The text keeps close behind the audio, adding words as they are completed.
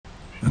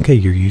Okay,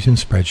 you're using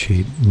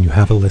spreadsheet and you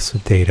have a list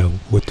of data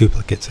with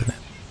duplicates in it.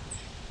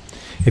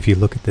 If you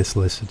look at this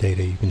list of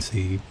data, you can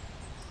see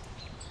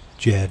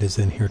Jed is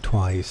in here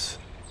twice,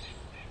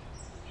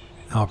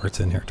 Albert's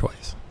in here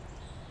twice.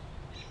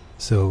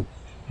 So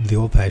the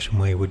old-fashioned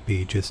way would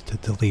be just to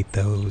delete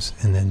those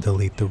and then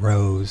delete the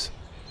rows,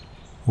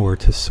 or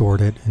to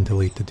sort it and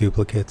delete the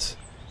duplicates.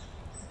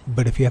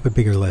 But if you have a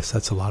bigger list,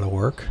 that's a lot of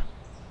work.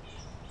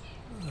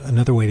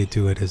 Another way to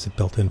do it is a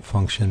built-in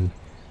function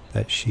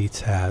that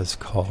Sheets has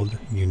called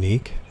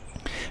unique.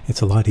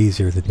 It's a lot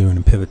easier than doing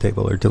a pivot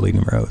table or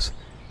deleting rows.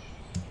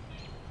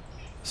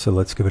 So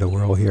let's give it a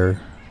whirl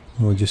here.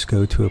 We'll just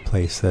go to a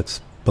place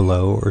that's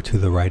below or to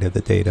the right of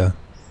the data.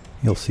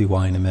 You'll see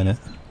why in a minute.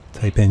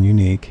 Type in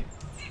unique.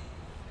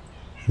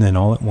 And then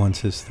all at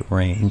once is the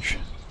range.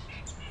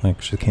 I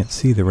actually can't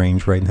see the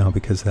range right now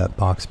because that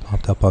box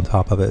popped up on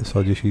top of it, so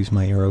I'll just use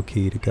my arrow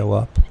key to go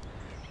up.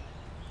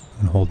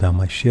 And hold down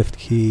my shift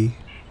key,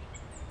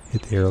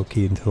 hit the arrow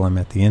key until I'm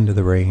at the end of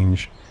the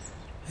range,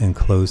 and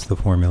close the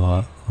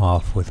formula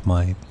off with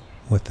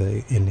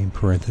the ending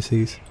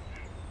parentheses.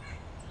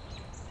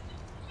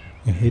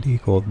 And hit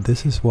equal.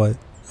 This is what,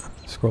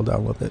 scroll down a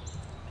little bit.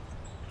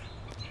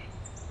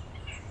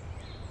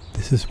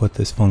 This is what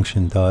this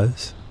function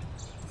does.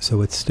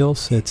 So it still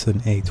sits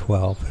in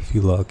A12 if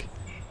you look.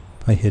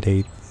 If I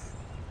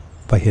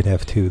hit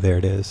F2, there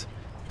it is.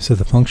 So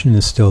the function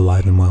is still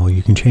alive and well.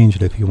 You can change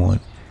it if you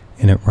want.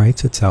 And it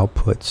writes its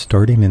output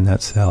starting in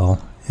that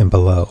cell and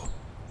below.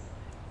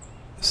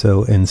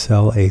 So in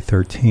cell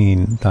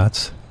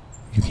A13,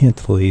 you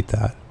can't delete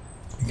that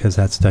because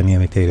that's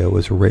dynamic data. It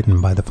was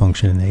written by the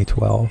function in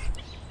A12.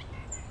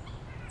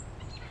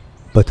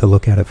 But to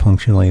look at it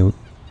functionally,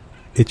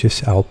 it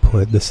just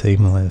output the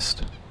same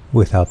list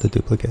without the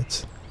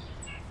duplicates.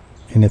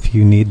 And if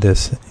you need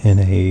this in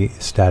a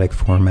static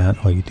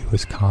format, all you do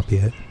is copy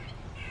it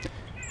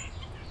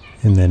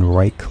and then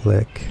right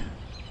click.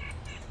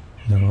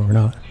 No, we're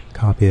not.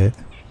 Copy it,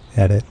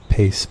 edit,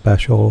 paste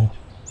special,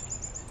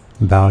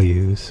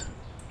 values.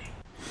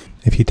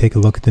 If you take a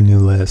look at the new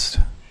list,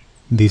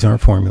 these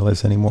aren't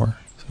formulas anymore.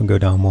 So go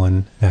down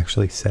one, it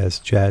actually says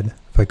Jed.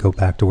 If I go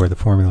back to where the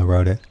formula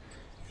wrote it,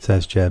 it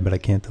says Jed, but I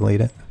can't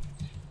delete it.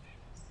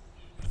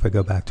 If I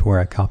go back to where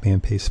I copy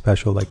and paste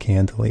special, I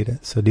can delete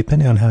it. So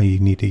depending on how you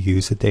need to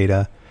use the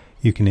data,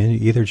 you can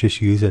either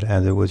just use it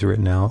as it was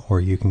written out, or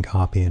you can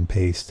copy and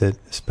paste it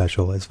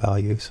special as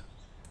values.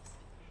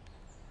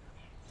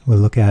 We'll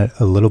look at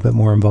a little bit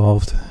more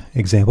involved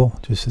example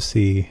just to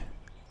see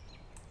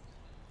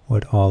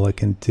what all it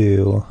can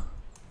do.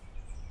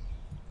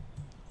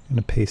 I'm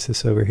going to paste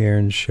this over here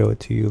and show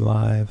it to you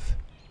live.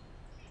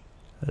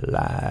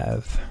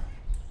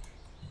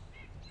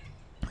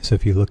 So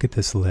if you look at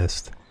this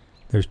list,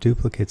 there's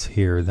duplicates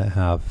here that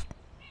have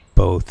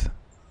both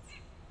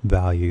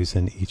values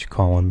in each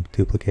column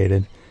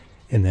duplicated,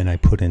 and then I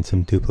put in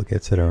some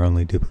duplicates that are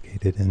only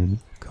duplicated in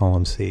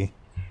column C.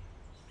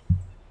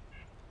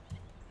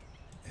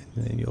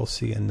 And then you'll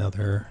see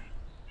another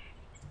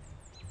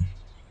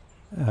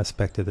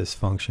aspect of this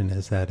function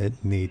is that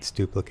it needs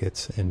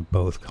duplicates in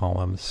both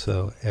columns,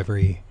 so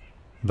every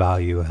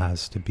value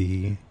has to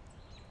be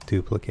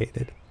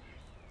duplicated.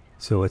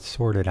 So it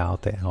sorted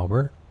out the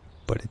Albert,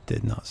 but it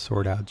did not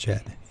sort out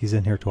Jed. He's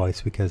in here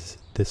twice because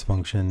this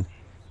function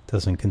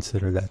doesn't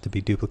consider that to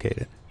be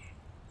duplicated.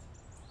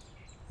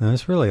 And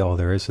that's really all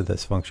there is to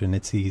this function.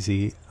 It's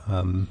easy,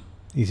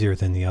 easier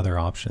than the other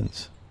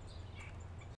options.